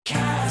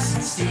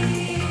and Steve.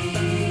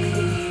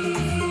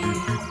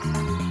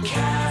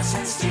 Kass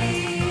and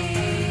Steve.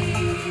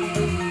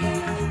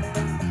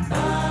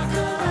 Buckle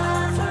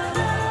up for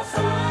the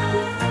fun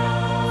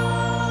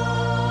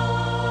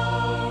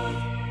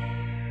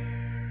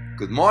road.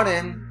 Good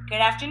morning,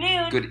 Good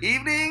afternoon. good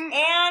evening,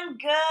 And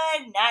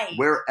good night.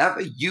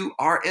 wherever you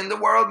are in the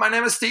world. My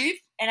name is Steve,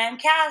 And I'm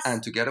Kass.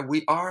 and together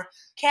we are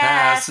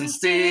Kass and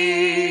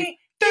Steve.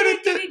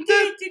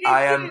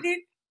 I am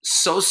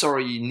so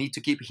sorry you need to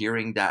keep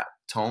hearing that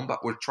tone,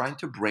 but we're trying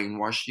to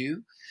brainwash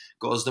you,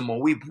 because the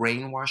more we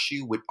brainwash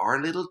you with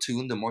our little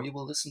tune, the more you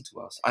will listen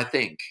to us, I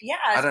think. Yeah,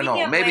 I don't know.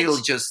 speaking of Maybe which,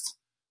 it'll just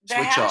the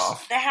switch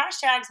off. The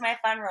hashtags My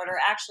Fun Road are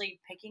actually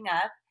picking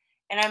up,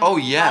 and I'm Oh,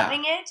 yeah.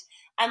 loving it.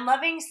 I'm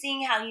loving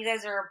seeing how you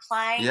guys are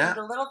applying Yeah.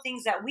 the little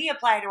things that we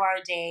apply to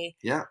our day,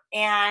 Yeah.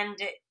 and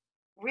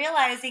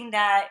realizing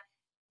that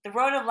the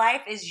road of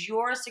life is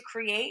yours to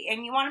create,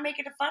 and you want to make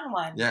it a fun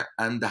one. Yeah,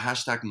 and the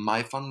hashtag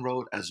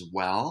MyFunRoad as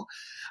well.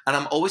 And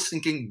I'm always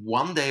thinking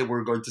one day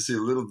we're going to see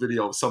a little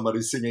video of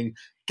somebody singing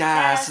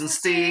Kass and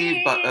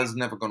Steve, but that's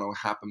never going to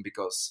happen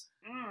because...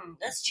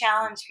 Let's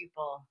challenge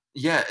people.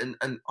 Yeah,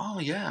 and oh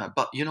yeah,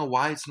 but you know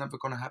why it's never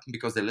going to happen?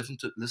 Because they listen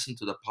to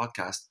the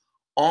podcast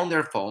on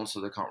their phone, so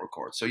they can't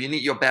record. So you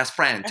need your best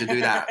friend to do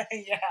that.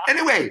 Yeah.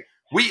 Anyway,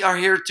 we are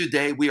here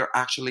today. We are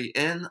actually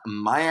in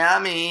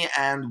Miami,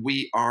 and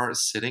we are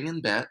sitting in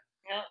bed.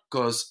 Yep.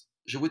 Because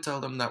should we tell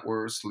them that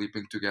we're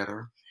sleeping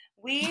together?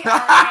 We're in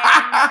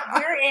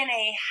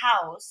a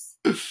house.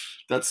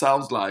 That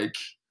sounds like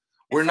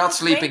It we're not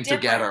sounds way sleeping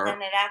different together.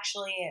 than it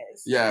actually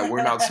is. Yeah,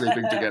 we're not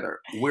sleeping together.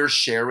 We're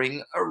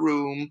sharing a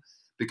room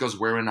because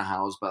we're in a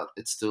house, but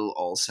it's still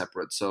all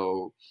separate.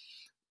 So,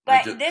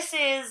 But this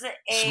is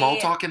a small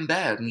talk in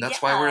bed, and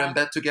that's why we're in Yeah.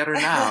 bed together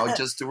now,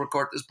 just to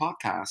record this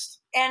podcast.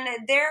 And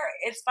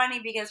it's funny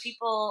because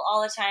people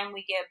all the time,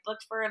 we get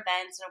booked for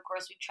events, and of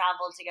course we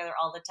travel together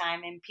all the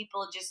time, and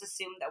people just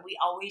assume that we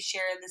always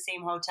share the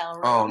same hotel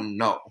room. Oh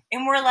no!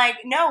 And we're like,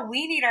 no,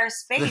 we need our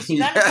space. You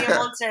got to be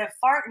able to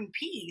fart in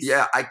peace.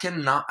 Yeah, I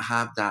cannot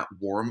have that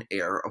warm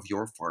air of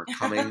your fart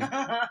coming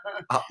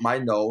up my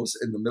nose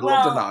in the middle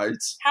of the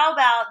night. How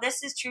about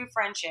this is true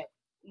friendship?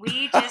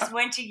 We just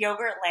went to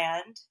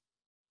Yogurtland,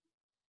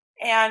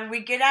 and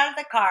we get out of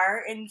the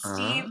car, and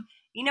Steve,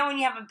 you know when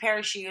you have a pair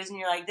of shoes, and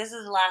you're like, this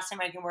is the last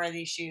time I can wear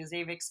these shoes.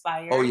 They've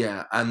expired. Oh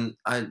yeah, and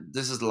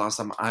this is the last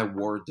time I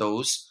wore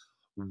those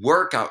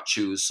workout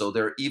shoes, so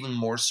they're even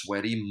more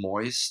sweaty,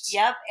 moist.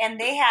 Yep, and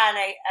they had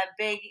a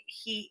big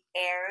heat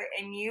air,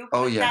 and you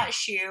put that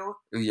shoe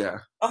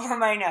over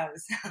my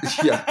nose.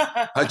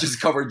 Yeah, I just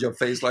covered your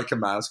face like a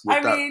mask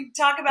with that. I mean,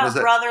 talk about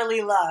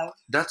brotherly love.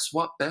 That's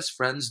what best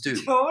friends do.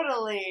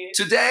 Totally.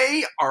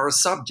 Today, our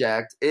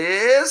subject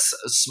is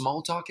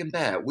small talk in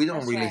bed. We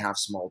don't really have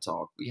small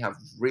talk. We have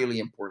really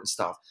important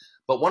stuff.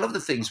 But one of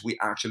the things we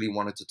actually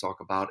wanted to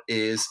talk about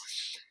is,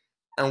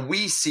 and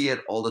we see it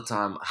all the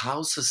time,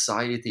 how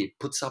society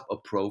puts up a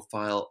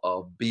profile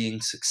of being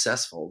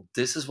successful.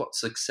 This is what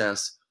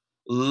success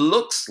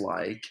looks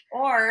like.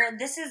 Or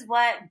this is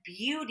what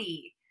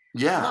beauty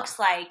looks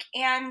like.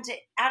 And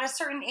at a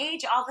certain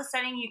age, all of a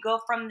sudden you go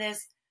from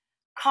this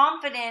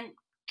confident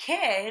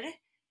kid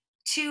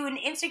to an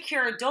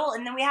insecure adult.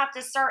 And then we have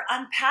to start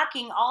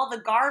unpacking all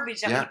the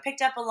garbage that we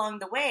picked up along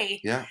the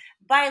way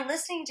by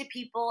listening to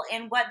people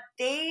and what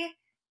they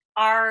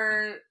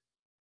are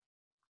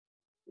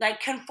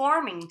like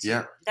conforming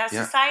to.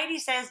 Society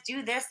says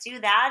do this, do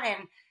that,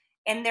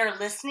 and they're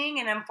listening,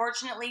 and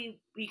unfortunately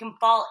we can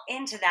fall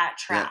into that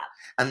trap.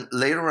 And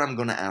later I'm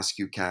going to ask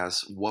you,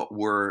 Kass, what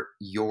were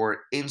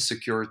your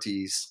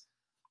insecurities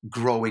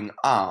growing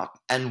up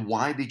and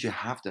why did you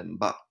have them?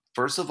 But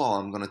first of all,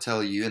 I'm going to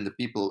tell you and the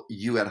people,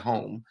 you at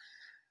home,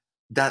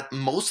 that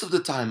most of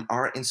the time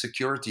our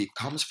insecurity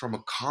comes from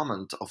a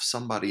comment of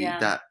somebody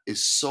that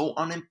is so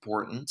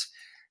unimportant.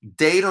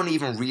 They don't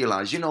even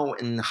realize,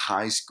 in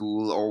high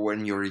school or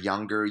when you're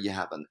younger, you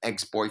have an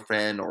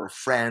ex-boyfriend or a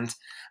friend,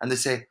 and they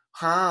say,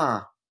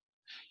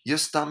 your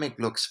stomach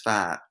looks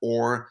fat,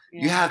 or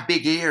you have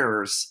big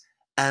ears.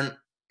 And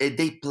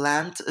they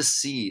plant a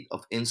seed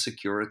of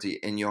insecurity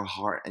in your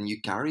heart, and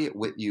you carry it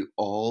with you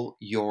all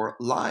your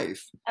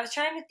life. I was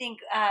trying to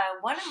think,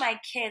 one of my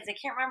kids, I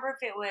can't remember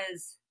if it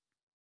was,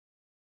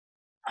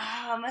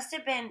 it must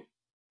have been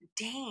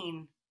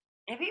Dane.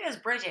 Maybe it was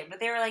Bridget, but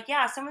they were like,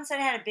 yeah, someone said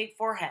I had a big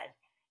forehead.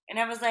 And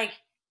I was like,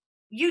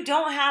 you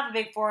don't have a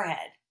big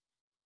forehead.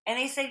 And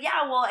they said,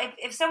 yeah, well,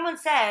 if someone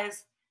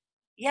says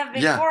you have a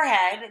big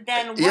forehead,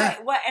 then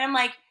what? And I'm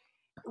like,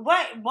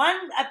 what? One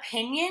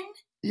opinion?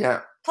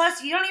 Yeah.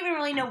 Plus, you don't even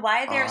really know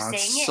why they're saying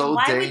it. So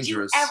why dangerous. would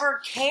you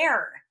ever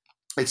care?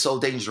 It's so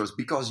dangerous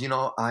because,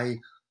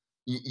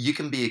 you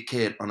can be a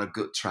kid on a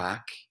good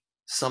track.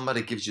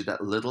 Somebody gives you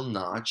that little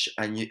nudge,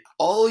 and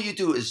all you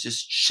do is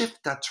just shift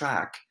that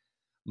track.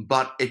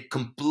 But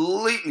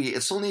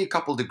it's only a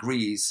couple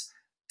degrees,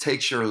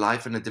 takes your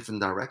life in a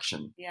different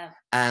direction. Yeah.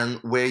 And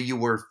where you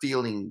were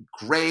feeling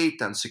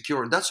great and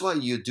secure, that's why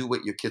you do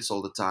with your kids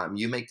all the time.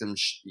 You make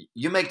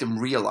them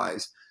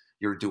realize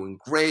you're doing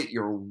great,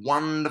 you're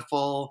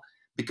wonderful,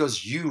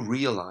 because you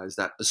realize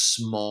that a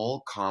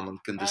small comment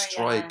can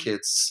destroy a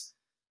kid's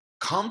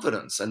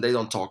confidence, and they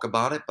don't talk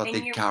about it, but And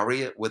they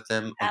carry it with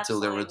them until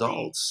they're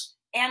adults.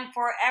 And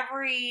for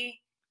every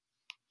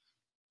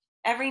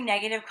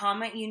negative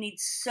comment, you need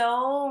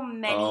so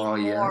many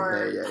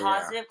more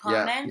positive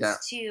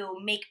comments to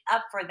make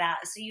up for that.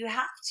 So you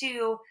have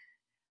to.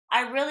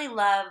 I really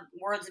love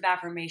words of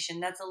affirmation.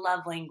 That's a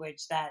love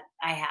language that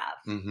I have.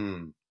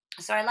 Mm-hmm.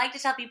 So I like to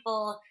tell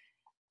people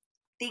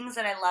things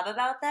that I love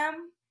about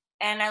them,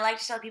 and I like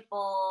to tell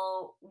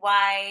people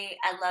why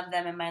I love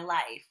them in my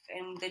life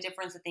and the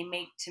difference that they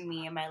make to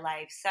me in my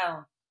life.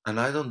 So, and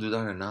I don't do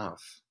that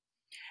enough.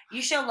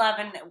 You show love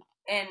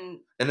in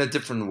a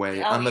different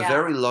way. I'm a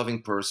very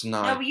loving person.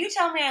 No, but you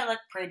tell me I look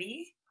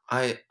pretty.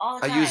 All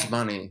the time. I use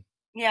money.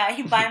 Yeah,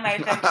 you buy my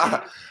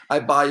affection.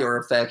 I buy your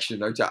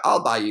affection.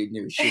 I'll buy you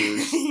new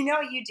shoes. You know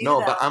what you do.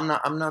 No, but I'm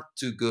not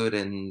too good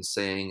in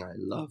saying I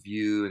love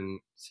you. And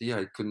see,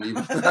 I couldn't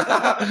even.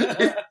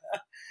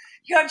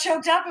 You got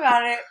choked up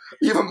about it.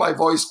 Even my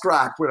voice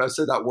cracked when I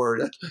said that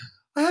word.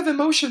 I have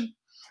emotion.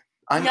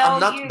 I'm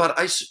not, but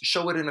I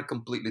show it in a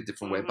completely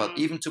different way. But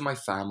even to my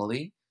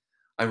family,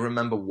 I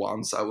remember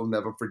once, I will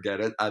never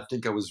forget it. I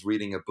think I was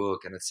reading a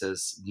book and it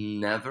says,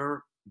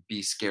 never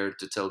be scared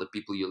to tell the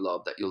people you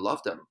love that you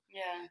love them.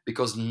 Yeah.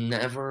 Because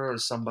never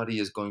somebody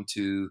is going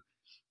to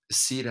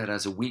see that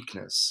as a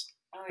weakness.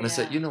 And I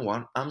said, you know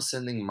what? I'm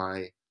sending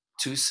my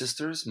 2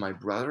 sisters, my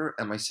brother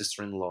and my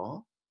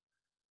sister-in-law,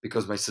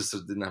 because my sister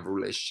didn't have a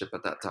relationship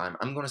at that time.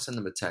 I'm going to send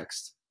them a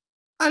text.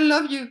 I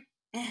love you.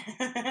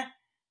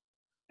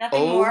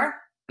 Nothing more?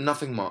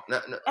 Nothing more.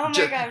 No, oh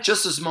my gosh.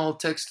 Just a small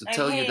text to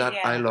tell you that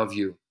I love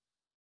you.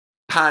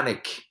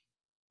 Panic.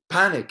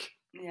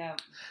 Yeah.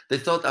 They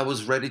thought I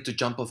was ready to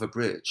jump off a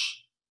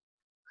bridge.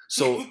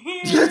 So,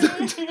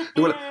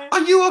 they were like,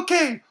 are you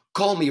okay?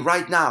 Call me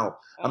right now.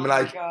 I'm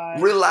like,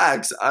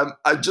 relax.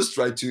 I just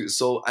try to.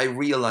 So I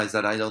realize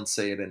that I don't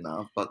say it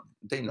enough, but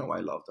they know I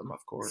love them,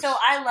 of course. So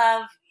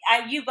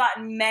you've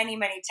gotten many,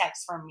 many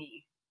texts from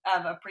me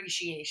of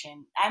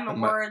appreciation. I'm a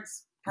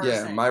words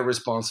person. Yeah, my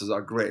responses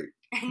are great.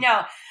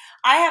 No,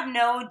 I have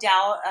no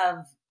doubt of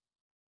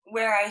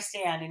where I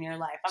stand in your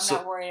life. I'm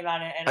not worried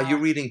about it at all. Are you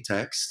reading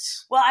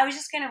texts? Well, I was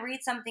just going to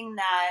read something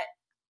that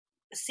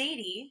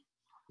Sadie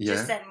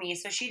just sent me.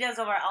 So she does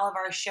all of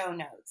our show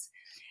notes.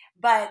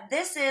 But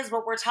this is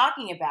what we're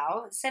talking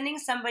about. Sending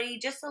somebody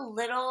just a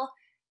little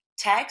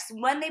text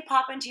when they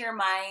pop into your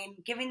mind,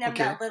 giving them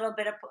that little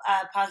bit of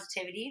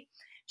positivity.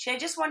 I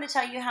just want to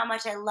tell you how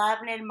much I love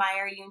and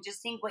admire you and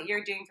just think what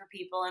you're doing for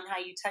people and how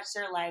you touch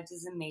their lives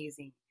is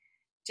amazing.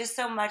 Just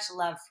so much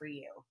love for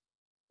you.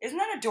 Isn't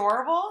that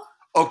adorable?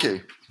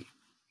 Okay.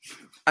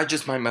 I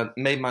just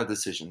made my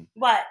decision.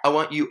 What? I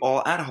want you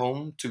all at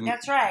home to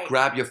That's right.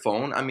 Grab your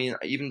phone. I mean,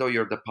 even though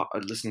you're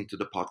listening to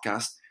the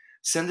podcast,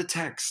 send a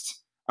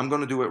text. I'm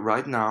going to do it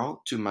right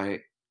now to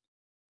my...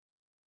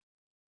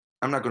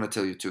 I'm not going to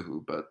tell you to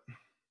who, but...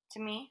 To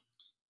me?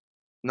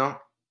 No,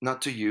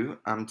 not to you.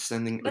 I'm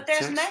sending a text. But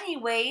there's many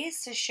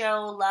ways to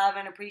show love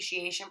and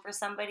appreciation for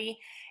somebody.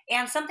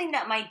 And something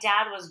that my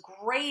dad was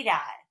great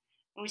at.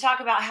 We talk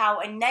about how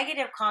a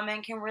negative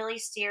comment can really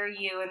steer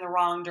you in the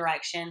wrong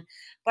direction.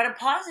 But a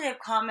positive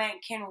comment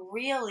can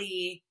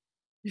really...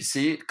 You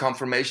see?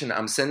 Confirmation.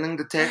 I'm sending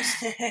the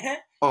text.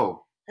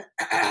 Oh,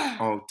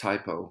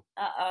 typo.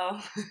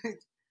 Uh-oh.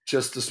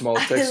 Just a small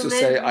text to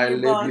say, I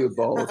live you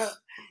both.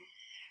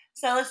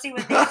 So let's see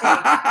what they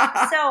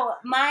say. So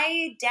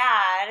my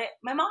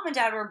mom and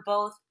dad were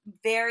both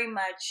very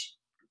much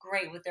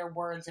great with their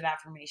words of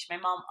affirmation. My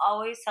mom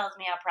always tells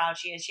me how proud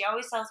she is. She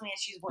always tells me that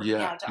she's working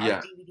out to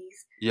our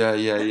DVDs.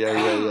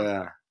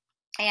 Yeah.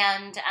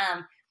 And,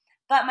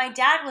 but my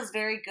dad was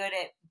very good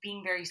at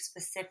being very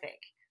specific.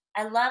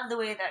 I love the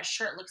way that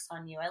shirt looks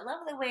on you. I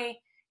love the way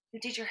you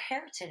did your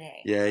hair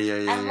today. Yeah.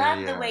 I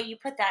love the way you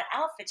put that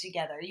outfit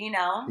together, you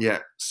know? Yeah.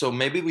 So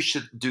maybe we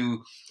should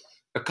do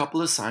a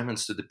couple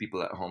assignments to the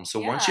people at home. So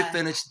once you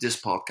finish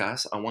this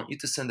podcast, I want you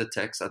to send a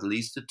text at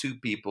least to 2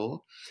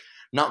 people.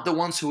 Not the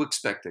ones who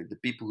expect it, the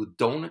people who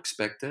don't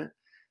expect it,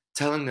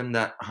 telling them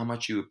that how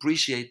much you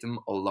appreciate them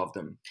or love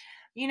them.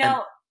 You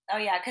know,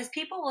 because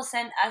people will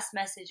send us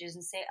messages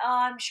and say,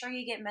 oh, I'm sure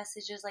you get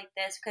messages like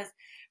this because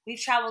we've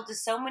traveled to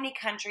so many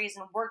countries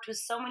and worked with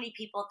so many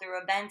people through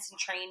events and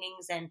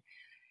trainings and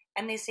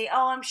they say,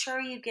 oh, I'm sure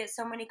you get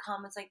so many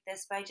comments like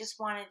this, but I just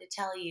wanted to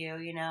tell you,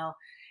 you know.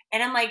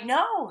 And I'm like,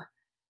 no,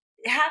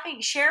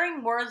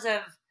 sharing words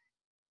of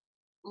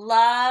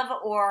love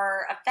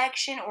or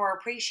affection or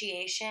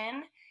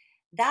appreciation,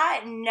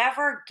 that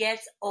never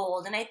gets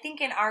old. And I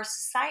think in our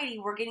society,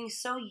 we're getting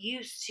so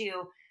used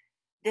to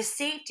the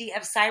safety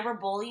of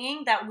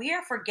cyberbullying that we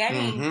are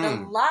forgetting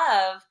the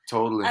love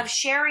of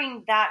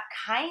sharing that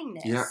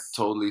kindness. Yeah,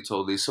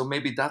 totally. So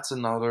maybe that's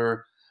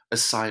another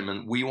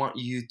assignment. We want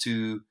you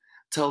to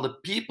tell the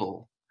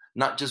people,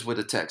 not just with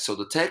a text. So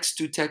the text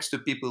to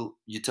people,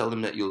 you tell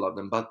them that you love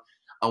them. But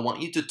I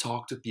want you to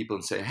talk to people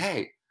and say,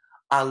 hey,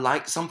 I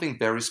like something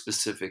very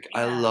specific.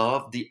 Yeah. I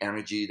love the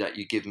energy that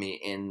you give me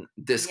in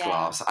this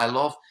class. I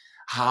love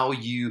how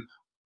you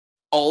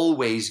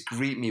always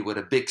greet me with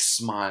a big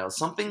smile,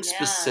 something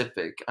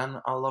specific, and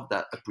I love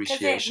that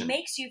appreciation. Because it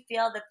makes you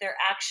feel that they're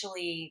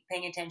actually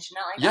paying attention,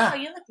 not like, oh,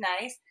 you look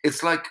nice.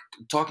 It's like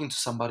talking to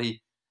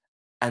somebody,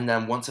 and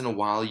then once in a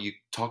while you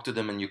talk to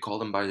them and you call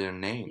them by their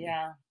name.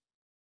 Yeah.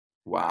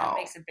 Wow. That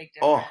makes a big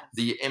difference. Oh,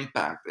 the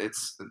impact.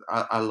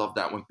 I love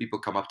that when people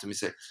come up to me and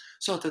say,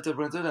 so,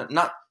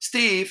 not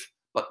Steve,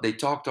 but they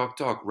talk,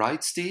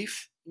 right,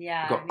 Steve?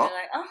 Yeah. Go, and you're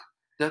like, oh,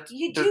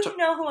 you do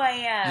know who I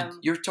am.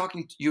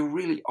 You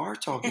really are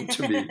talking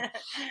to me.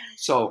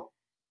 So,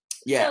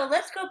 yeah. So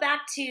let's go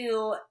back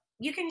to,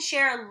 you can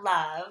share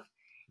love.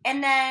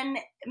 And then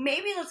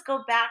maybe let's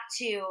go back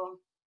to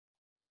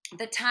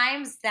the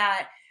times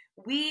that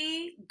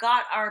we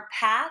got our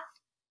path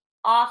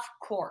off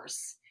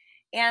course.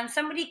 And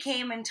somebody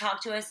came and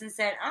talked to us and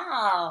said,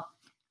 oh,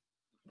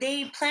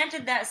 they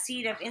planted that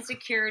seed of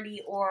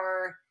insecurity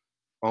or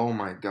oh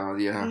my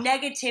God, yeah,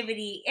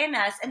 negativity in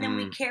us. And then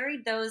we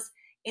carried those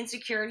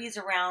insecurities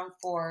around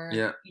for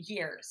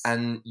years.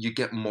 And you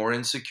get more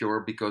insecure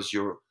because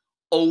you're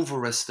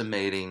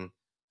overestimating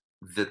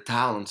the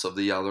talents of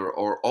the other,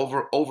 or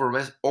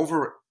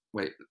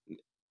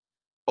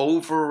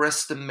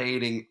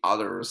overestimating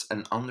others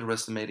and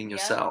underestimating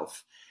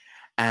yourself.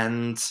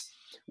 And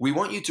we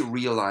want you to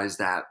realize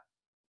that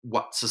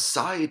what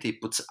society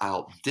puts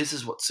out, this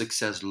is what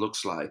success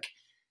looks like,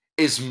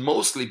 is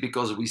mostly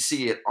because we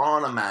see it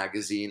on a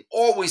magazine,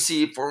 or we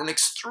see it for an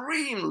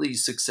extremely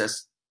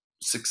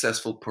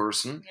successful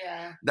person,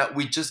 that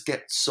we just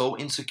get so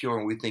insecure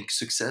and we think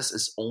success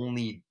is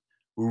only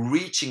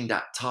reaching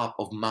that top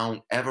of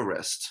Mount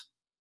Everest.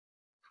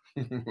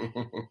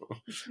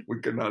 We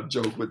cannot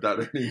joke with that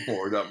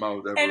anymore, that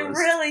Mount Everest. And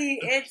really,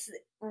 it's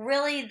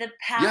really the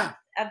path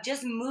of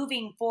just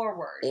moving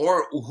forward.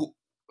 Or,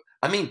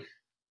 I mean,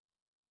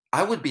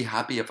 I would be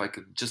happy if I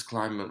could just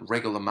climb a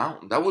regular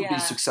mountain. That would be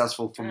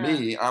successful for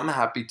me. I'm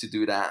happy to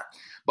do that.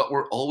 But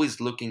we're always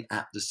looking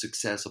at the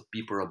success of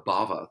people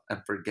above us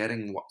and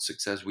forgetting what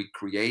success we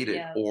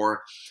created.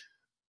 Or,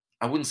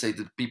 I wouldn't say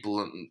the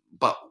people,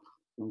 but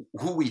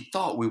who we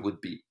thought we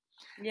would be.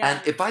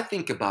 And if I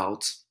think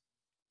about,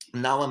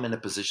 now I'm in a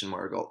position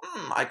where I go,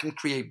 I can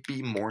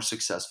be more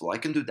successful. I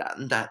can do that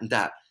and that and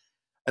that.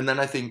 And then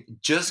I think,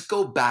 just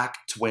go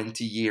back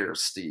 20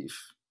 years, Steve.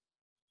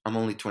 I'm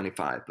only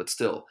 25, but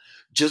still.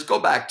 Just go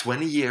back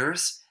 20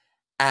 years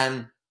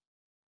and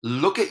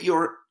look at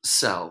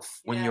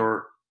yourself when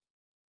you're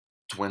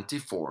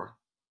 24.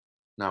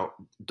 Now,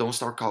 don't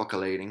start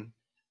calculating.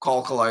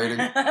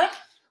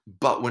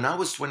 But when I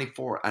was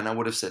 24 and I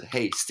would have said,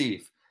 hey,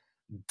 Steve,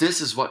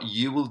 this is what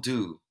you will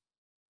do.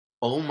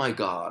 Oh my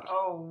God.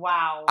 Oh,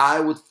 wow. I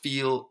would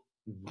feel,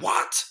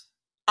 what?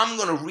 I'm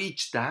going to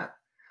reach that.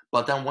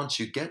 But then once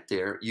you get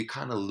there, you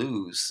kind of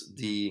lose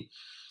the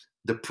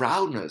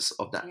proudness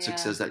of that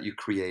success that you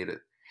created.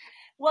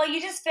 Well,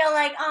 you just feel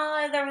like,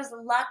 oh, there was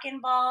luck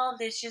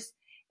involved. It's just,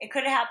 it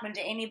could have happened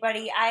to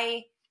anybody.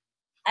 I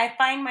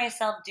find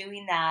myself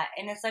doing that.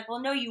 And it's like,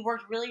 well, no, you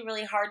worked really,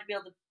 really hard to be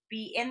able to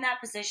be in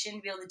that position,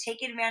 to be able to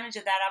take advantage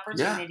of that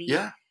opportunity.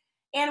 Yeah.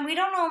 And we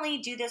don't only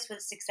do this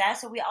with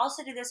success, but we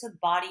also do this with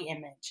body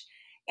image.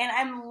 And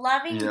I'm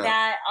loving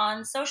that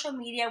on social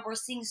media, we're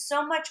seeing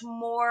so much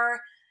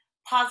more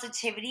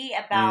positivity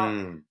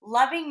about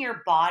loving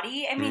your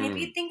body. I mean, if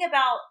you think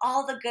about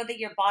all the good that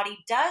your body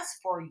does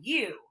for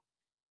you,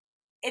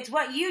 it's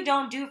what you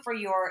don't do for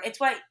it's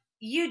what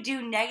you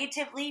do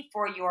negatively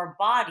for your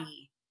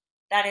body.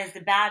 That is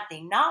the bad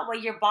thing, not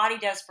what your body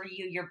does for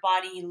you. Your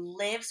body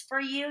lives for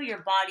you.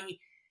 Your body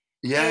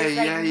is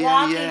like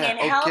walking and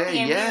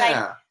helping.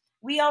 And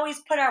we always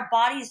put our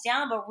bodies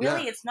down, but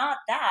really it's not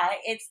that.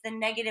 It's the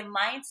negative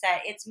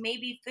mindset. It's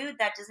maybe food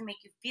that doesn't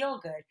make you feel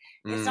good.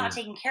 It's not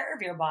taking care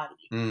of your body.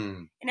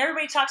 And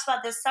everybody talks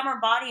about this summer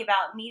body,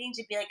 about needing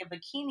to be like a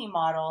bikini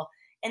model.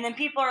 And then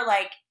people are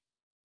like,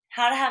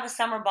 how to have a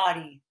summer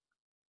body.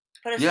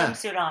 Put a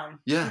swimsuit on.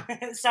 Yeah.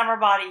 Summer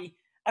body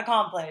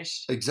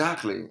accomplished.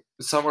 Exactly.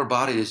 Summer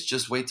body is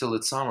just wait till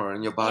it's summer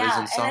and your body's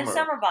in summer. And then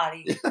summer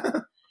body.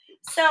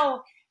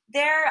 So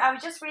I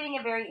was just reading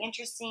a very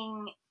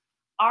interesting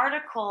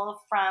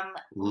article from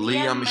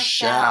Lea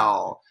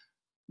Michele.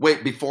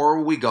 Wait,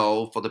 before we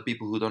go, for the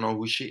people who don't know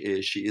who she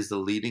is the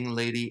leading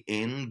lady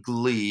in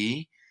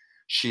Glee.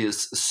 She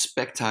is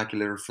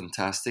spectacular,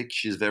 fantastic.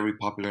 She's very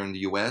popular in the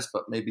US,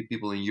 but maybe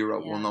people in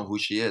Europe will know who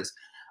she is.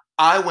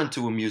 I went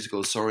to a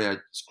musical. Sorry, I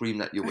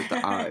screamed at you with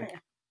the I.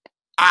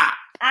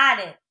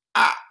 I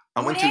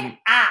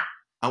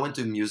went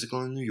to a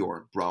musical in New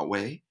York,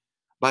 Broadway.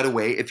 By the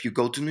way, if you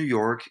go to New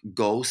York,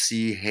 go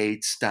see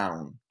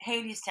Hadestown.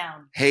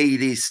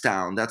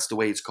 Hadestown, that's the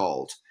way it's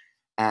called.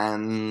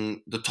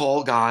 And the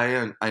tall guy,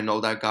 and I know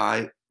that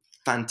guy,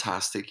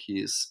 fantastic. He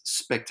is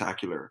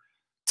spectacular.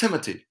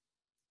 Timothy.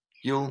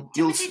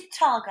 Timothy's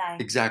tall guy.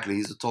 Exactly,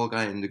 he's a tall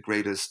guy and the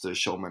greatest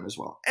showman as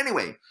well.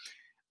 Anyway,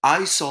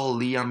 I saw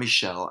Lea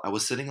Michele. I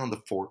was sitting on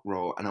the 4th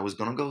row, and I was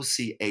gonna go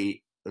see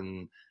a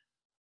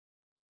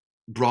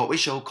Broadway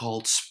show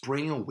called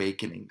Spring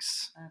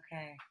Awakenings.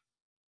 Okay.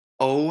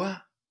 Oh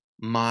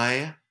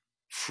my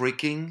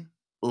freaking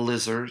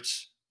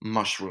lizards,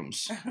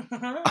 mushrooms.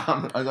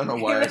 I don't know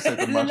why I said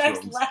the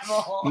mushrooms.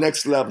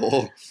 Next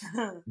level.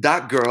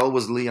 That girl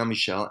was Leah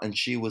Michelle, and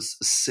she was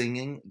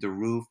singing the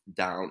roof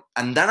down.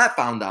 And then I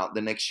found out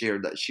the next year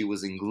that she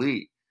was in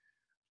Glee.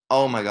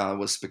 Oh my God, it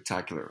was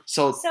spectacular.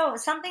 So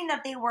something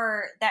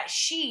that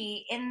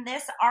she, in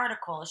this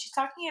article, she's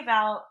talking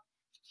about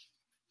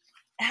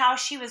how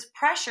she was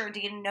pressured to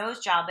get a nose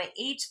job at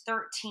age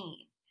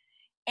 13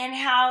 and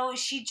how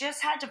she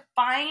just had to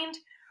find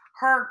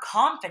her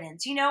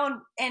confidence,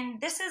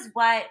 and this is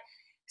what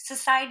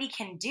society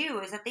can do,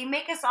 is that they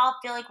make us all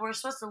feel like we're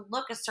supposed to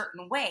look a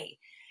certain way.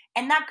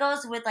 And that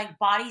goes with like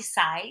body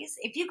size.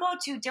 If you go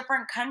to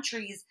different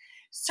countries,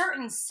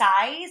 certain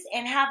size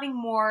and having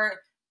more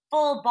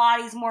full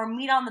bodies, more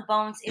meat on the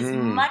bones is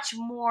much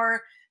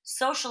more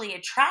socially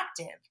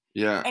attractive.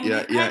 Yeah, and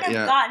we've kind of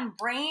gotten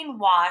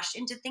brainwashed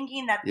into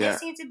thinking that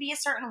this needs to be a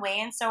certain way.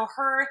 And so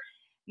her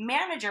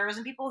managers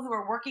and people who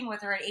were working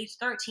with her at age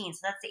 13, so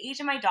that's the age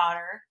of my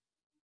daughter.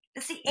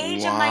 It's the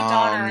age of my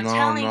daughter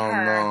telling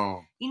her,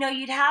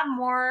 you'd have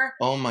more.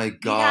 Oh my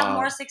God. You'd have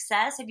more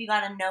success if you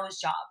got a nose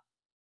job.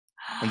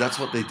 And that's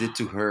what they did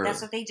to her.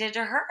 That's what they did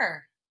to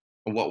her.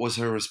 What was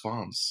her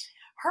response?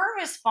 Her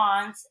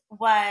response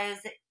was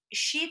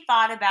she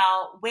thought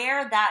about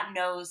where that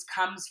nose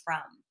comes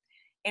from.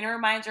 And it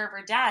reminds her of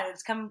her dad.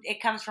 It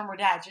comes from her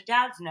dad. It's her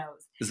dad's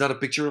nose. Is that a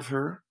picture of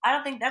her? I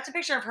don't think that's a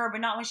picture of her, but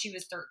not when she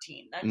was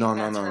 13. No.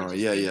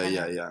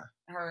 Yeah.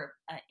 Her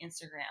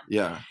Instagram.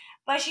 Yeah.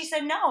 But she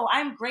said, no,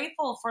 I'm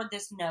grateful for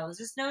this nose.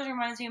 This nose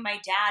reminds me of my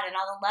dad and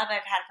all the love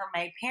I've had from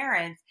my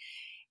parents.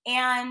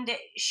 And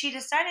she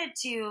decided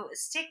to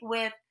stick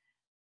with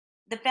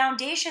the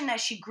foundation that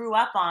she grew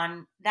up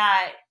on,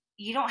 that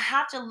you don't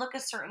have to look a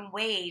certain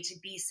way to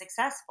be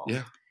successful.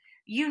 Yeah.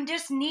 You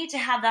just need to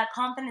have that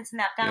confidence and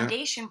that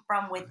foundation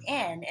from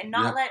within and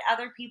not let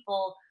other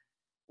people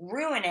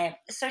ruin it.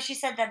 So she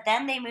said that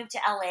then they moved to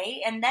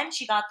LA and then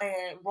she got the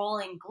role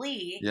in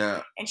Glee.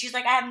 Yeah. And she's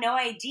like, I have no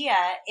idea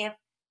if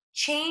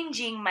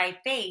changing my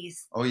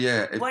face would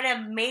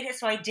have made it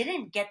so I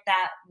didn't get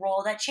that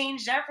role. That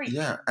changed everything.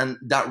 Yeah. And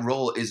that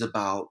role is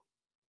about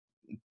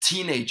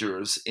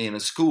teenagers in a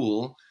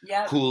school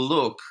who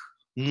look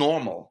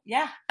normal.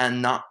 Yeah.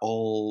 And not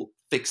all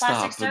fixed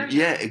Plastic up. surgery.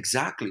 Yeah,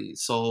 exactly.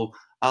 So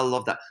I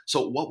love that.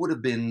 So what would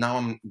have been, now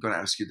I'm going to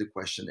ask you the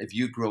question,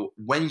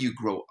 when you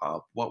grow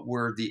up, what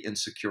were the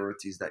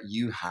insecurities that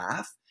you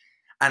have,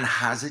 and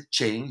has it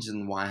changed,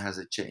 and why has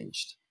it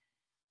changed?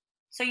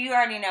 So you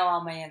already know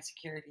all my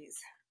insecurities,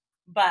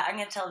 but I'm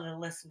going to tell the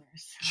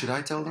listeners. Should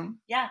I tell them?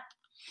 Yeah.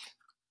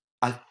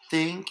 I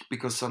think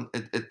because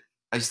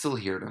I still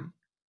hear them.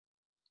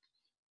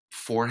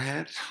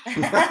 Forehead.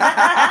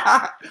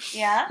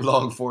 Yeah.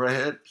 Long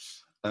forehead.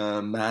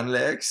 Man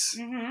legs.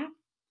 Mm-hmm.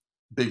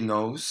 Big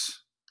nose.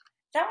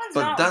 That one's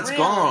but not that's really.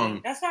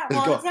 gone. That's not.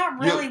 Well, it's not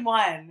really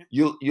one.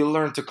 You'll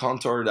learn to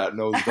contour that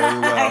nose very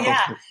well.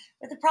 Yeah,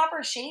 with the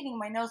proper shading,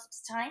 my nose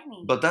is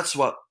tiny. But that's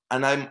what,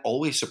 and I'm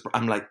always surprised.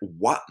 I'm like,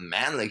 what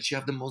man legs? You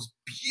have the most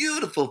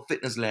beautiful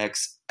fitness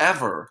legs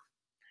ever.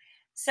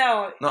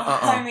 So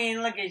I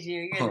mean, look at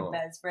you. You're the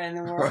best friend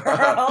in the world.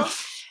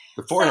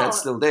 The forehead's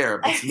still there,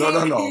 but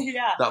no.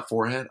 Yeah. That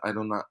forehead, I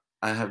do not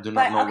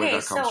know where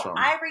that comes from.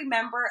 I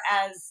remember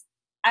as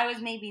I was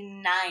maybe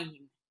 9.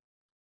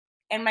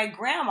 And my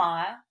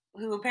grandma,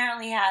 who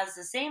apparently has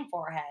the same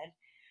forehead,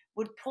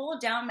 would pull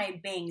down my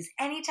bangs.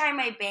 Anytime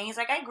my bangs,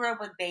 like I grew up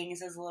with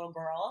bangs as a little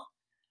girl,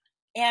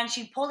 and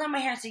she'd pull down my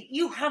hair and say,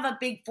 you have a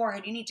big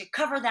forehead. You need to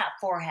cover that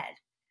forehead.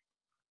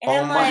 And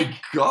oh my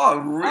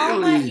God,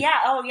 really?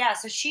 Oh yeah.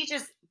 So she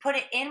just put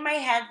it in my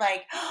head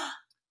like, oh,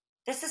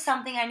 this is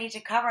something I need to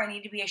cover. I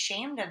need to be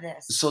ashamed of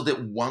this. So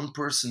that one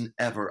person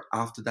ever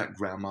after that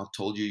grandma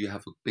told you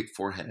have a big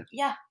forehead?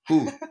 Yeah.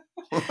 Who?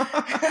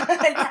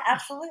 Yeah,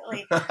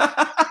 absolutely.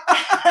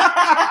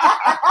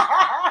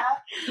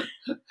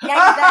 Yeah,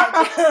 you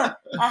bet.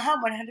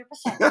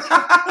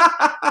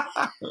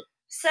 100%.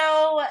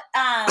 So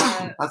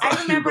I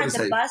remember at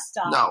the bus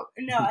stop.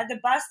 No, at the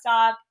bus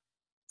stop,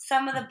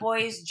 some of the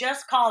boys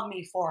just called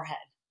me forehead.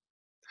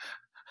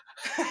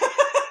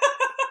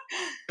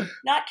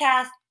 Not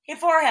Kass. Hey,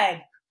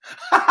 forehead.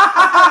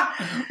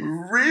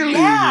 Really?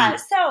 Yeah.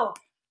 So,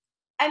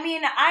 I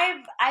mean,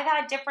 I've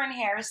had different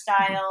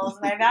hairstyles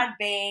and I've had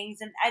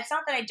bangs, and it's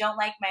not that I don't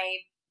like my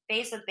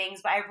face with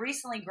bangs, but I've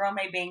recently grown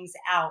my bangs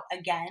out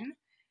again.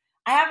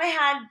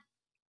 I've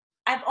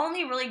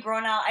only really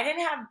grown out. I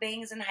didn't have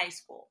bangs in high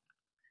school.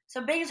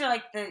 So bangs are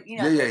like the,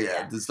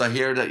 Yeah. It's the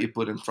hair that you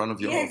put in front of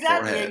your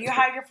forehead. You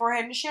hide your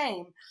forehead in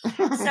shame.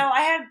 So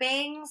I had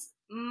bangs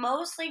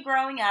mostly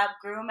growing up,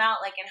 grew them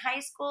out like in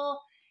high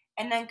school,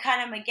 and then cut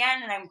them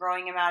again, and I'm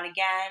growing them out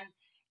again.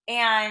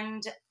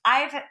 And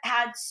I've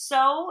had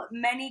so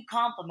many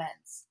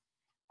compliments.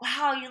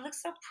 Wow, you look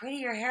so pretty.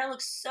 Your hair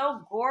looks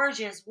so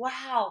gorgeous.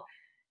 Wow.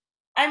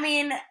 I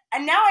mean,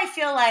 and now I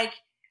feel like,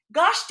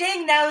 gosh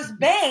dang, those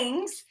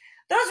bangs,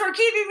 those were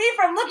keeping me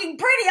from looking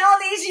pretty all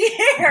these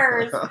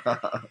years.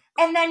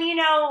 And then,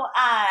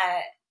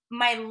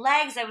 my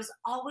legs, I was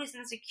always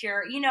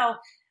insecure.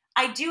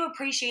 I do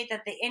appreciate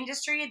that the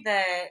industry,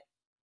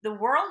 the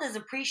world has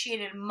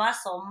appreciated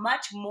muscle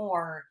much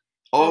more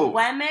for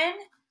women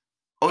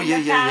in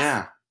the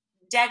past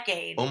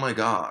decade. Oh my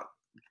God.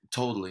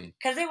 Totally.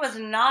 Because it was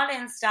not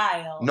in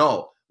style.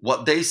 No.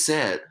 What they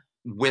said,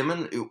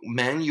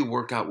 men, you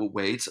work out with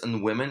weights,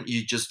 and women,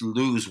 you just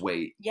lose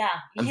weight. Yeah.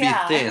 And be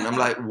thin. I'm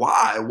like,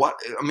 why? What?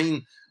 I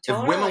mean,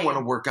 totally. If women want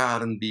to work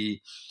out and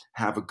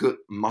have a good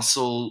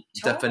muscle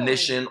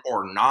definition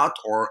or not,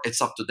 or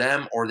it's up to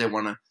them, or they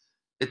want to,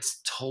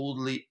 it's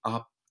totally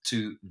up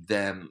to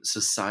them.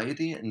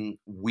 Society and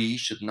we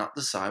should not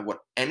decide what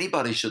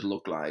anybody should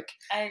look like.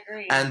 I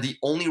agree. And the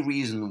only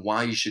reason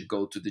why you should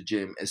go to the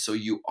gym is so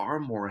you are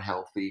more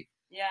healthy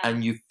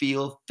and you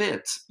feel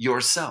fit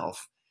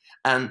yourself.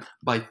 And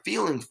by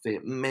feeling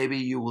fit, maybe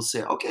you will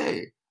say,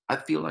 okay, I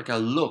feel like I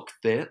look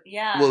fit.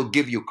 Yeah. Will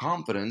give you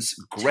confidence.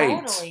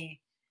 Great.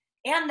 Totally.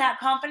 And that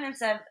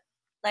confidence of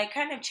like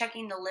kind of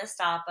checking the list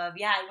off of,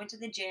 I went to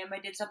the gym. I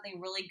did something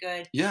really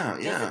good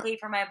physically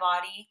for my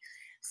body.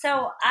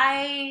 So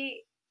I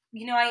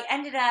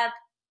ended up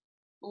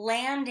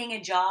landing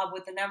a job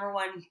with the number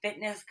one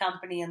fitness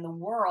company in the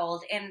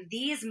world. And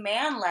these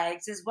man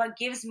legs is what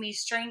gives me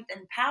strength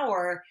and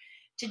power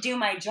to do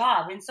my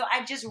job. And so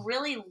I just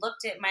really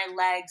looked at my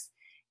legs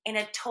in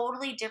a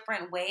totally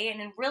different way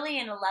and really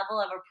in a level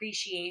of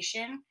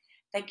appreciation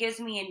that gives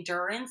me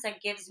endurance,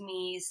 that gives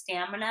me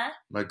stamina.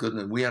 My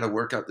goodness, we had a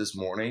workout this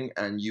morning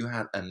and you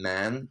had a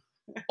man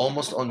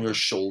almost on your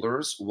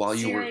shoulders while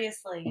you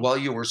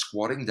were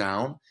squatting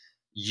down.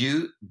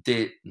 You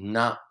did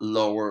not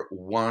lower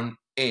 1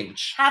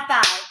 inch. High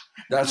five.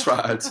 That's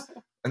right.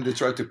 And they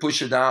tried to push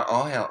you down.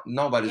 Oh hell,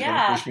 nobody's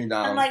gonna push me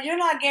down. I'm like, you're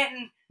not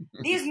getting.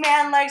 These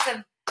man legs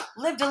have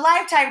lived a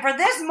lifetime for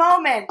this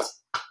moment.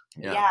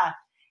 Yeah.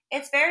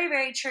 It's very,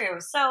 very true.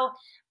 So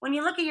when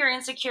you look at your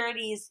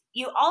insecurities,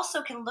 you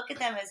also can look at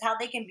them as how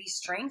they can be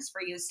strengths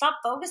for you. Stop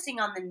focusing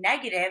on the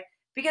negative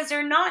because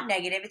they're not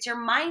negative. It's your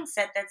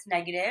mindset that's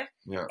negative,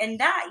 and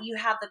that you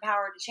have the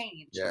power to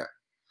change. Yeah.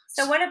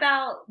 So what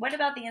about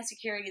the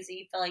insecurities that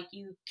you feel like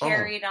you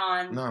carried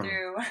on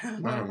through?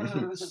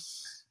 No.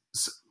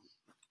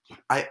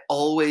 I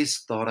always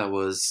thought I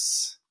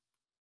was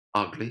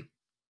ugly.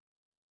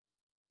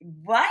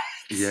 What?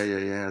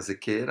 Yeah. As a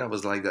kid, I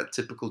was like that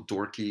typical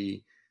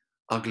dorky,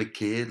 ugly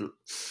kid,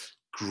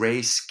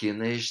 gray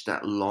skinish,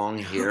 that long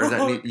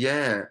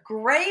hair.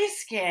 Gray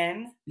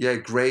skin. Yeah,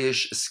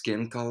 grayish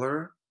skin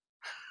color.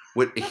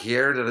 With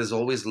hair that is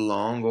always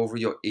long over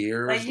your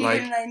ears.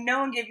 Like no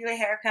one gave you a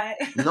haircut.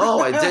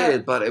 No, I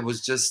did, but it was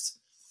just,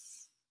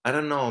 I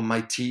don't know, my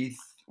teeth,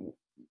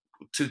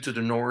 2 to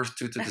the north,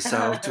 2 to the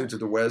south, 2 to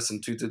the west,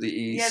 and 2 to the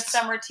east. You had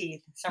summer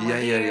teeth. Some were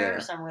here,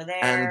 some were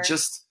there. And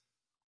just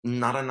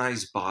not a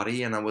nice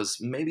body, and I was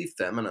maybe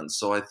feminine,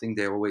 so I think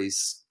they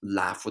always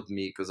laugh with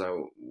me because I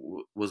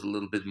was a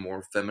little bit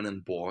more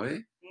feminine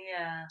boy.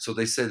 Yeah. So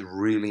they said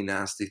really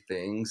nasty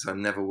things.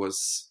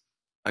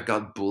 I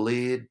got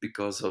bullied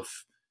because of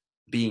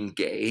being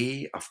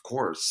gay, of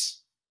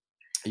course.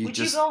 Would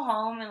you go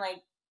home and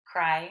like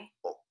cry?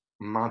 Oh,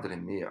 madre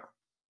mia.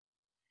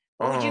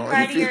 Would you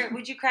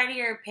cry to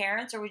your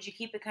parents, or would you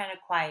keep it kind of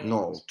quiet?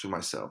 No, to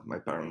myself. My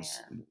parents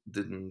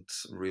didn't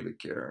really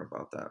care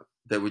about that.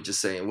 They were just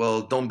saying,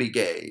 well, don't be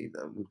gay.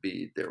 That would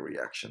be their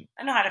reaction.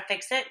 I know how to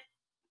fix it.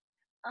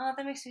 Oh,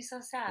 that makes me so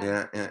sad.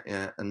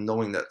 Yeah. And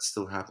knowing that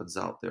still happens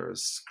out there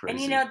is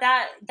crazy. And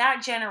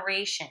that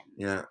generation.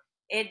 Yeah.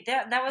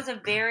 That was a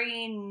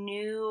very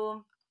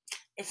new.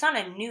 It's not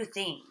a new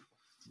thing.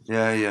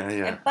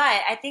 Yeah.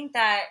 But I think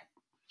that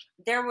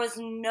there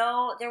wasn't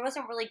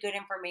really good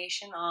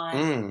information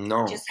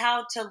on just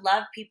how to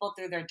love people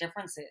through their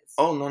differences.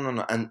 Oh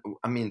no. And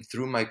I mean,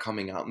 through my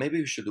coming out, maybe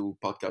we should do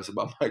a podcast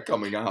about my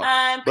coming out.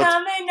 I'm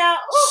coming out.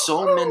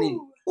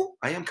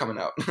 I am coming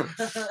out.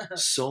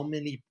 So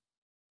many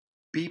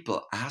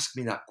people ask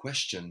me that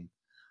question.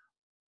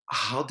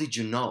 How did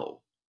you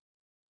know?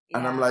 Yeah.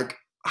 And I'm like,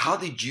 how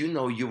did you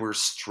know you were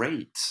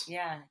straight?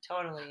 Yeah,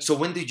 totally. So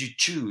when did you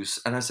choose?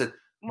 And I said,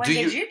 when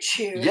did you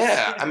choose?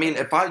 Yeah, I mean,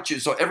 if I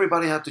choose, so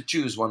everybody had to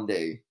choose one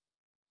day.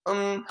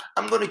 I'm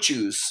going to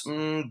choose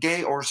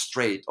gay or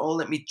straight. Oh,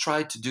 let me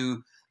try to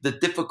do the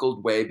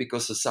difficult way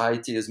because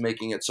society is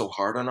making it so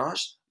hard on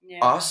us.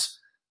 Yeah.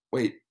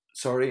 Wait,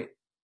 sorry.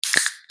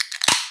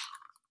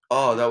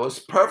 Oh, that was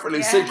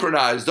perfectly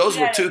synchronized. Those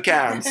were 2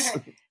 cans.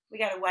 We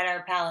got to wet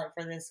our palate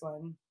for this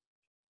one.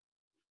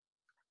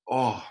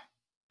 Oh.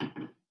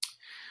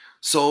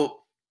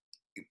 So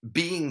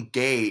being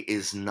gay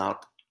is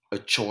not a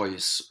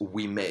choice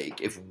we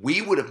make. If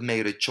we would have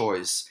made a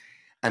choice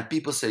and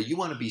people say, you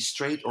want to be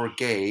straight or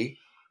gay,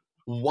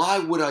 why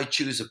would I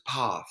choose a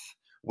path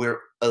where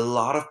a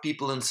lot of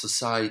people in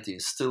society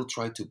still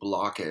try to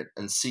block it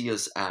and see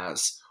us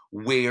as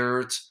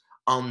weird,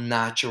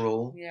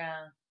 unnatural?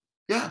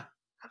 Yeah.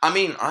 I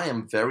mean, I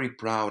am very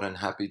proud and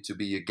happy to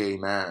be a gay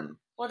man.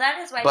 Well, that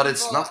is why. But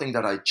it's nothing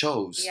that I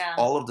chose. Yeah.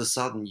 All of a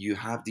sudden, you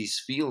have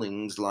these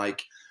feelings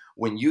like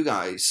when you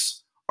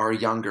guys are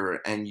younger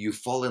and you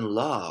fall in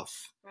love.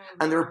 Mm-hmm.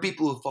 And there are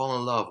people who fall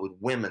in love with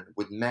women,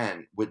 with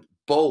men, with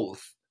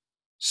both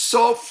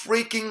So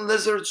freaking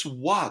lizards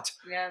what?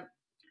 Yeah.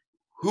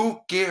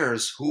 Who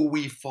cares who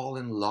we fall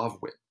in love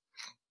with?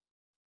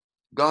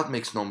 God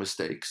makes no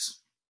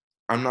mistakes.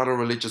 I'm not a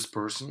religious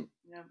person,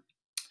 Yeah.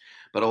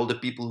 but all the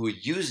people who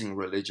are using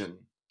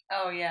religion,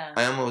 Oh yeah.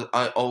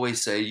 I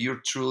always say, you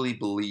truly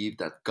believe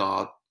that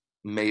God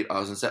made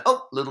us and said,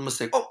 oh, little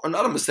mistake. Oh,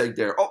 another mistake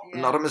there. Oh, Yeah.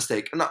 another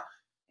mistake. A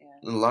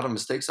lot of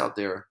mistakes out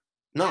there.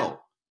 No. Yeah.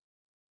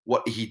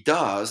 What he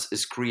does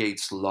is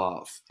creates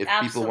love. If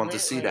people want to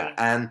see that.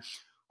 And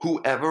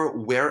whoever,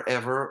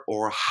 wherever,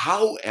 or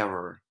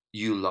however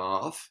you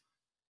love,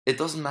 it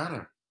doesn't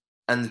matter.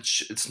 And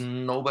it's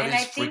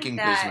nobody's freaking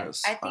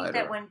business. I think either.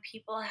 that when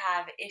people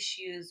have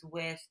issues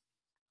with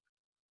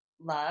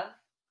love,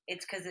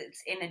 it's because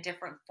it's in a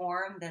different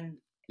form than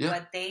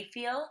what they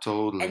feel.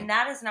 Totally. And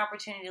that is an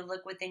opportunity to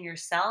look within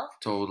yourself.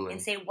 Totally.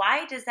 And say,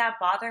 why does that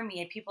bother me?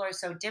 And people are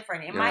so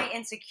different. Am I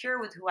insecure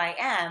with who I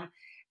am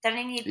that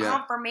I need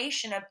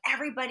confirmation of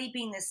everybody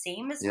being the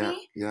same as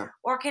me? Yeah.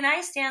 Or can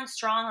I stand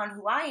strong on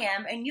who I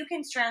am and you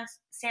can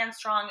stand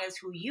strong as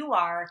who you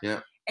are?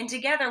 Yeah. And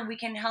together we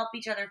can help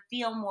each other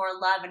feel more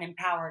love and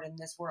empowered in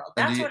this world.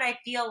 That's what I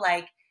feel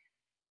like.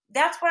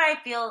 That's what I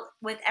feel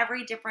with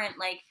every different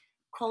like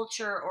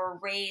culture or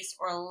race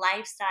or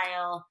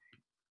lifestyle.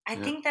 I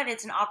think that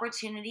it's an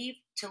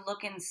opportunity to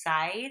look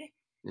inside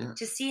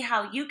to see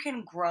how you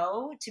can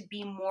grow to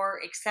be more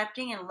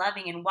accepting and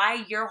loving and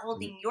why you're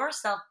holding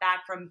yourself back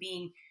from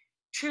being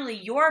truly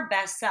your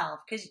best self,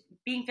 because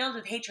being filled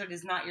with hatred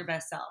is not your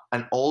best self.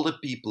 And all the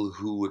people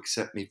who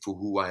accept me for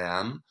who I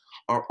am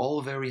are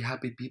all very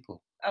happy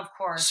people. Of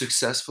course.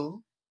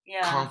 Successful,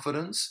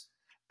 confidence,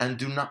 and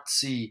do not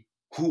see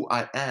who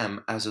I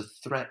am as a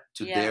threat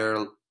to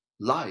their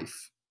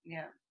life.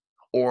 Yeah.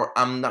 Or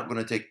I'm not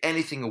going to take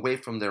anything away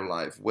from their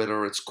life,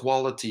 whether it's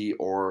quality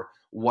or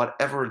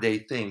whatever they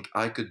think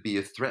I could be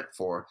a threat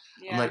for.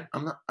 Yeah.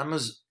 I'm like,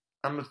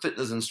 I'm a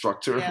fitness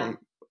instructor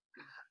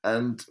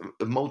and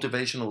a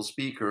motivational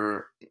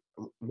speaker.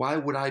 Why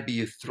would I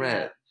be a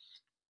threat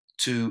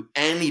to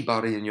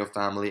anybody in your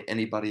family,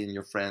 anybody in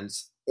your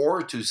friends,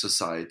 or to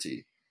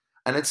society?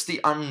 And it's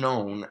the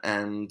unknown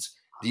and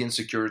the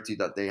insecurity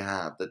that they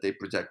have, that they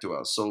project to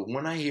us. So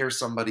when I hear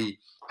somebody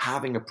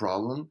having a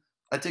problem,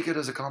 I take it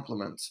as a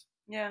compliment.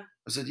 Yeah.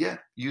 I said,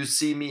 you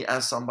see me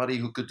as somebody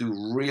who could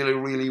do really,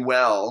 really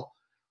well.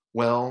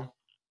 Well,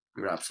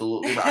 you're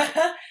absolutely right.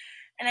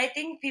 And I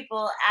think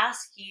people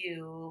ask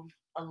you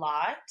a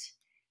lot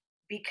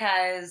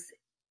because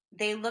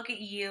they look at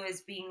you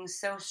as being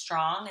so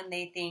strong and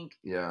they think,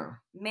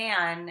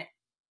 man,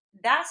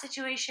 that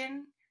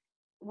situation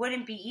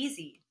wouldn't be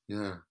easy.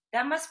 Yeah.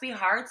 That must be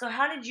hard. So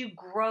how did you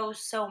grow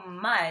so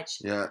much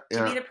to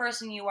be the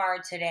person you are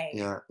today?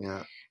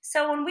 Yeah.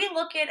 So when we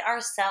look at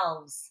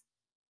ourselves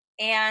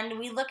and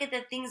we look at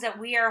the things that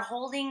we are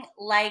holding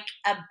like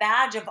a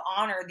badge of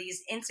honor,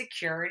 these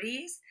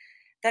insecurities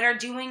that are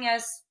doing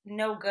us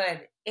no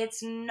good,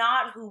 it's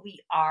not who we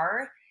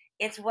are.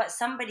 It's what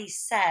somebody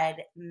said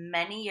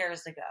many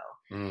years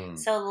ago.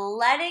 So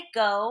let it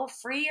go.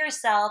 Free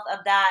yourself of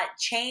that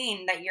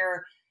chain that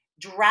you're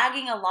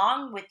dragging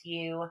along with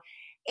you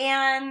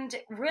and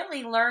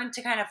really learn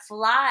to kind of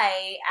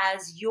fly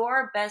as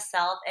your best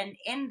self. And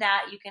in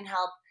that, you can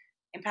help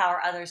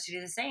empower others to do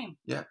the same.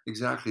 Yeah,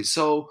 exactly.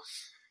 So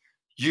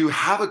you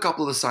have a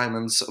couple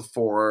assignments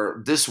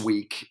for this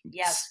week.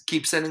 Yep.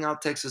 Keep sending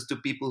out texts to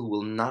people who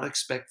will not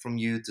expect from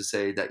you to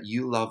say that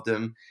you love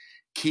them.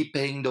 Keep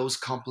paying those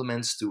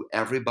compliments to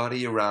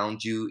everybody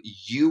around you.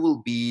 You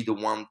will be the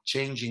one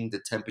changing the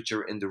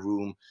temperature in the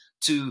room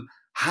to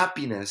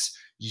happiness.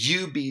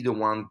 You be the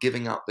one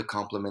giving out the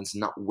compliments,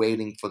 not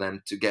waiting for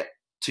them to get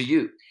to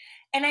you.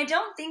 And I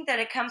don't think that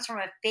it comes from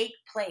a fake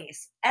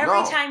place.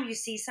 Every time you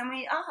see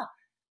somebody,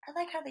 I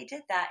like how they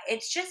did that.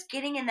 It's just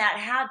getting in that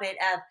habit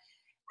of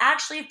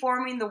actually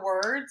forming the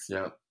words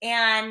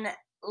and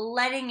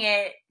letting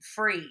it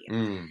free.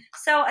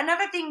 So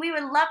another thing we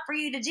would love for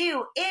you to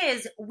do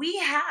is we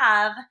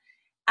have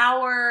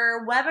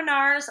our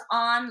webinars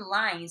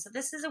online. So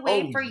this is a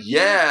way for you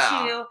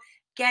to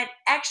get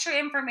extra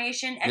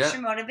information, extra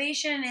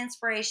motivation and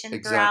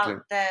inspiration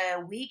throughout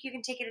the week. You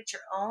can take it at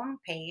your own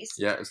pace.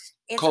 Yeah, it's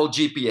called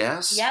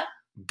GPS. Yep.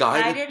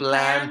 Guided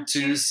Plan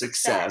to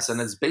Success.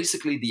 And it's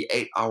basically the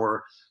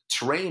 8-hour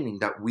training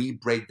that we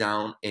break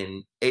down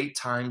in 8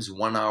 times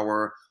 1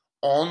 hour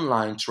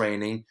online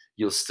training.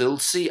 You'll still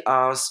see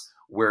us.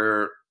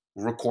 We're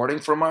recording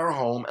from our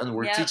home and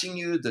we're teaching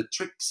you the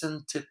tricks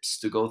and tips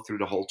to go through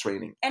the whole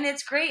training. And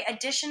it's great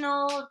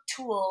additional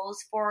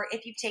tools for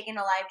if you've taken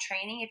a live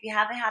training. If you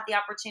haven't had the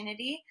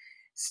opportunity,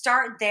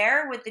 start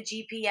there with the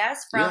GPS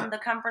from the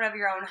comfort of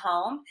your own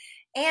home.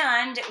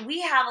 And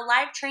we have a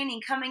live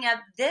training coming up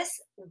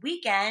this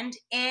weekend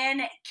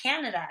in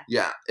Canada.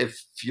 Yeah,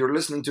 if you're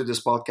listening to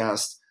this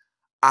podcast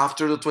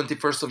after the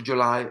 21st of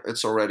July,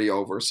 it's already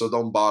over, so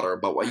don't bother.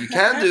 But what you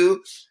can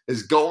do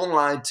is go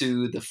online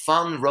to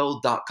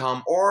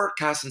thefunroad.com or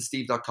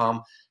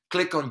kassandsteve.com.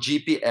 Click on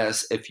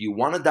GPS if you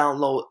want to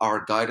download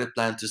our Guided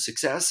Plan to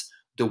Success.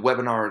 the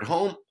webinar at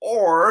home,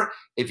 or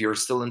if you're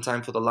still in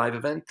time for the live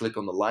event, click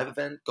on the live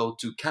event, go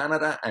to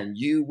Canada, and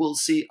you will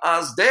see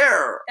us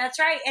there. That's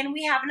right. And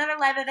we have another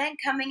live event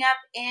coming up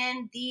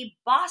in the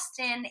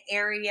Boston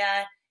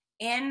area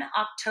in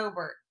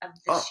October of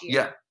this year.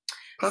 Yeah.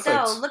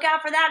 Perfect. So look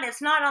out for that.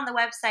 It's not on the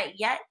website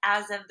yet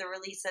as of the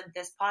release of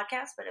this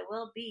podcast, but it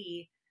will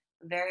be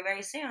very,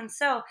 very soon.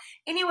 So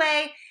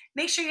anyway,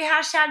 make sure you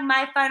hashtag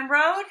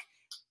MyFunRoad,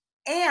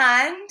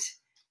 and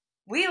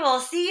we will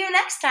see you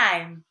next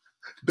time.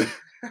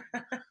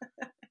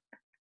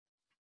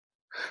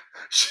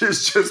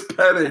 She's just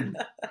petting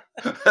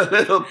a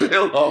little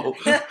pillow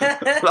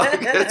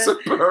like it's a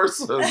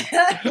person.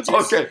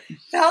 Okay.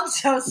 Felt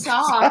so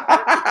soft.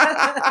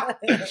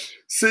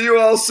 See you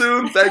all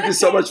soon. Thank you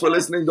so much for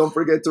listening. Don't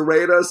forget to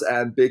rate us,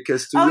 and big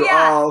kiss to you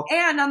all.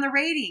 And on the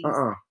ratings,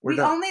 we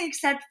only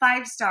accept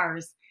 5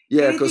 stars.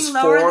 Yeah, because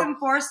lower than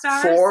 4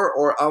 stars, 4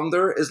 or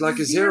under is like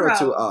a 0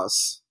 to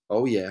us.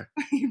 Oh yeah.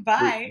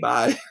 Bye.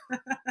 Bye.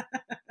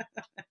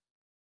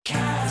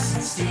 Kass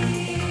and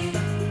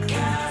Steve,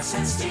 Kass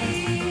and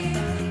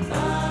Steve.